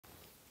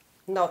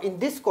Now in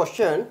this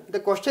question, the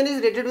question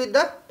is related with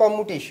the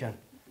permutation.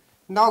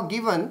 Now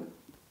given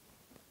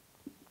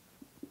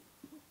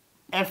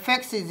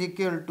fx is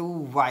equal to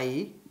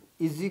y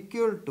is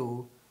equal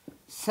to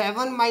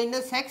 7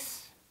 minus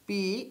x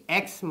p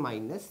x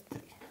minus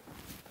 3.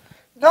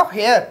 Now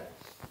here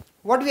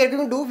what we are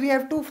going to do, we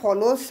have to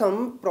follow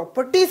some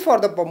properties for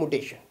the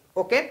permutation.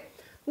 Okay.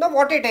 Now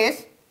what it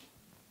is,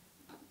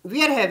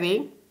 we are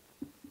having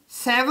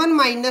 7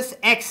 minus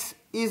x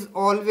is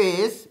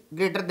always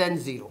greater than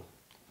 0.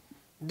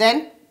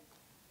 Then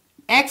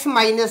x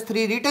minus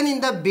 3 written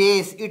in the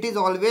base, it is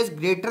always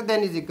greater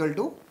than is equal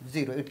to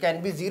 0. It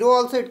can be 0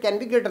 also, it can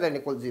be greater than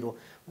equal to 0.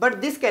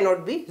 But this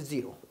cannot be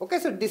 0. Okay,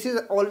 so this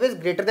is always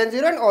greater than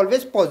 0 and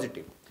always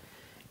positive.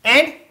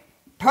 And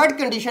third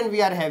condition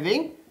we are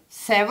having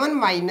 7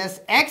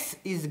 minus x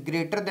is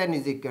greater than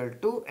is equal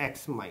to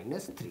x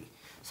minus 3.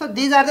 So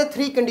these are the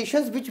three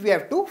conditions which we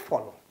have to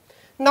follow.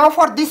 Now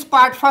for this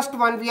part, first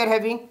one we are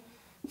having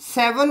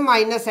 7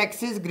 minus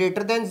x is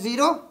greater than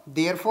 0.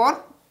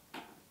 Therefore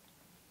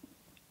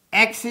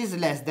x is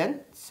less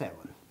than 7.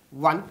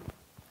 1.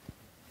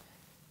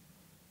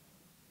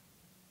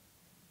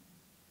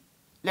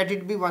 Let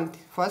it be 1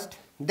 first.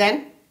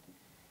 Then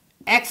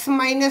x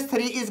minus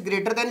 3 is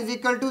greater than is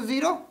equal to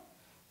 0.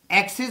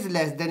 X is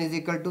less than is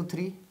equal to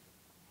 3.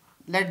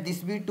 Let this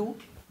be 2.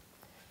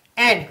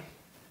 And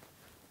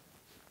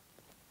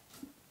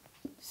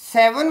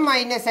 7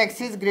 minus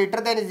x is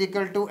greater than is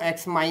equal to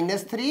x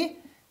minus 3.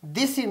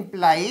 This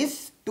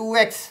implies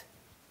 2x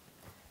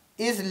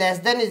is less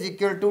than is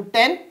equal to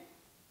 10.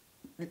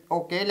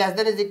 Okay, less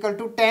than is equal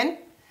to 10,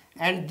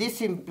 and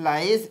this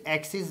implies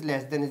x is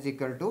less than is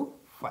equal to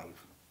 5.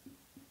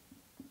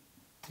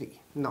 3.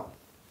 Now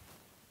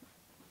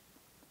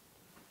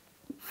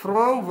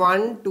from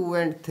 1, 2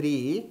 and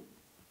 3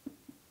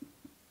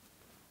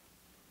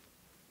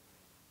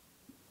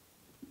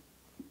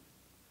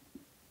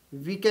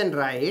 we can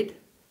write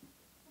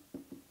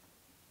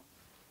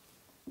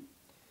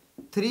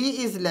 3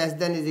 is less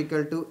than is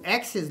equal to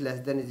x is less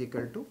than is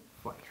equal to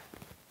 5.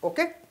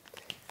 Okay.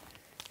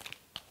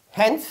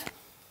 Hence,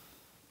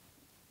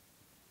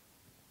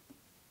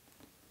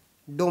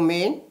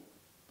 domain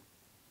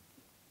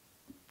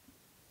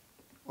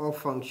of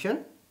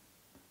function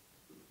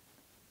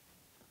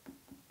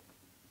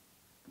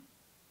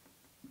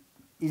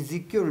is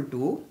equal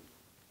to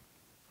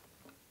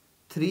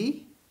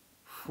 3,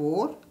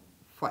 4,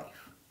 5.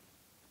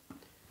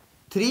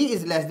 3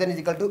 is less than is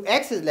equal to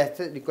x is less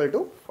than equal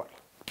to 5.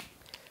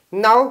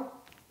 Now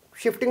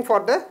shifting for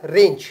the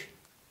range.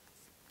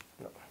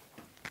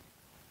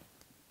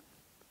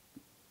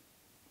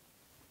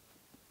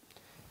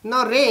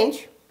 Now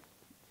range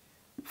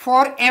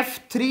for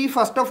f3,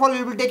 first of all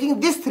we will be taking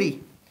this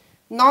 3.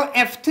 Now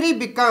f3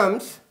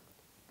 becomes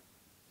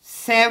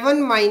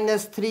 7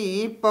 minus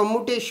 3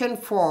 permutation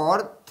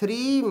for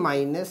 3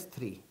 minus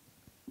 3.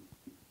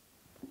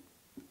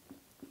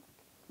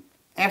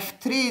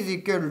 f3 is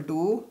equal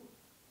to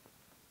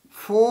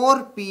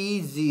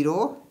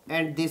 4p0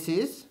 and this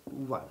is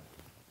 1.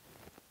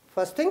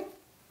 First thing.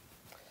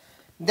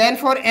 Then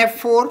for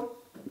f4,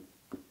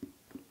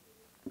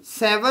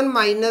 7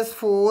 minus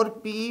 4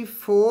 p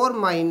 4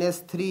 minus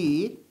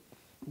 3,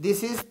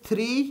 this is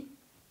 3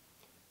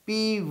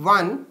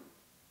 p1,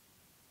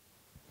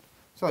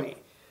 sorry,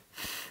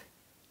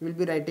 we will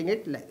be writing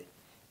it like that.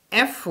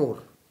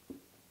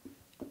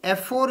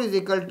 f4 is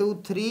equal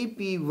to 3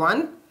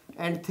 p1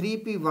 and 3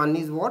 p1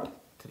 is what?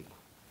 3.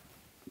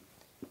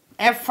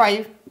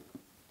 f5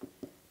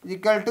 is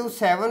equal to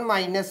 7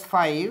 minus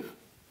 5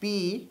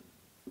 p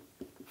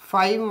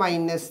 5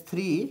 minus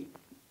 3.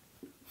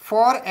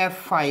 For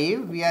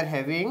f5 we are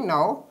having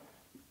now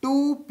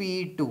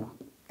 2p2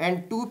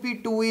 and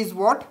 2p2 is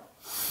what?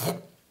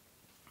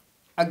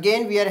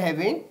 Again we are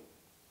having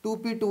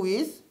 2p2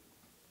 is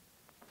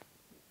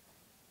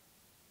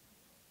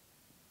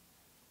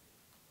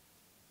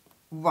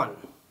 1.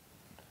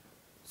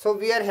 So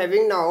we are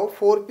having now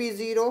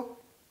 4p0,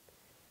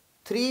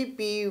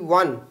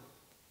 3p1.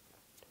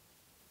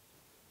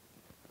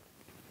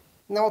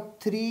 Now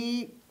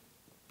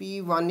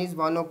 3p1 is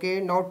 1. Okay.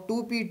 Now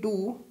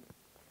 2p2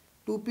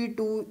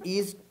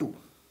 is 2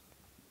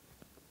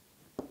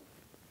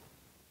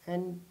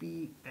 and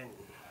pn.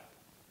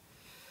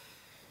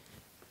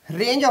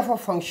 Range of a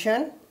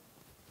function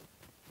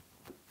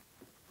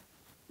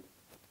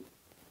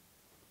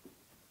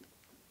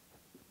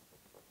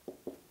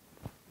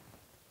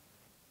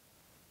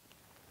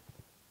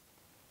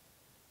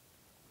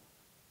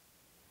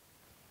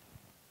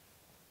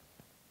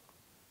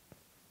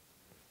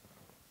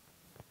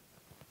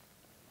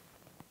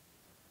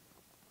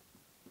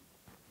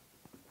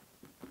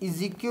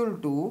is equal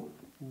to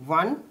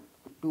 1,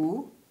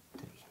 2,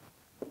 3.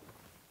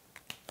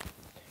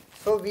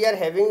 So we are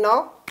having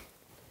now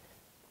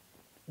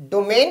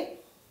domain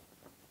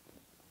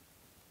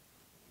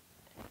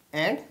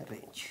and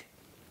range.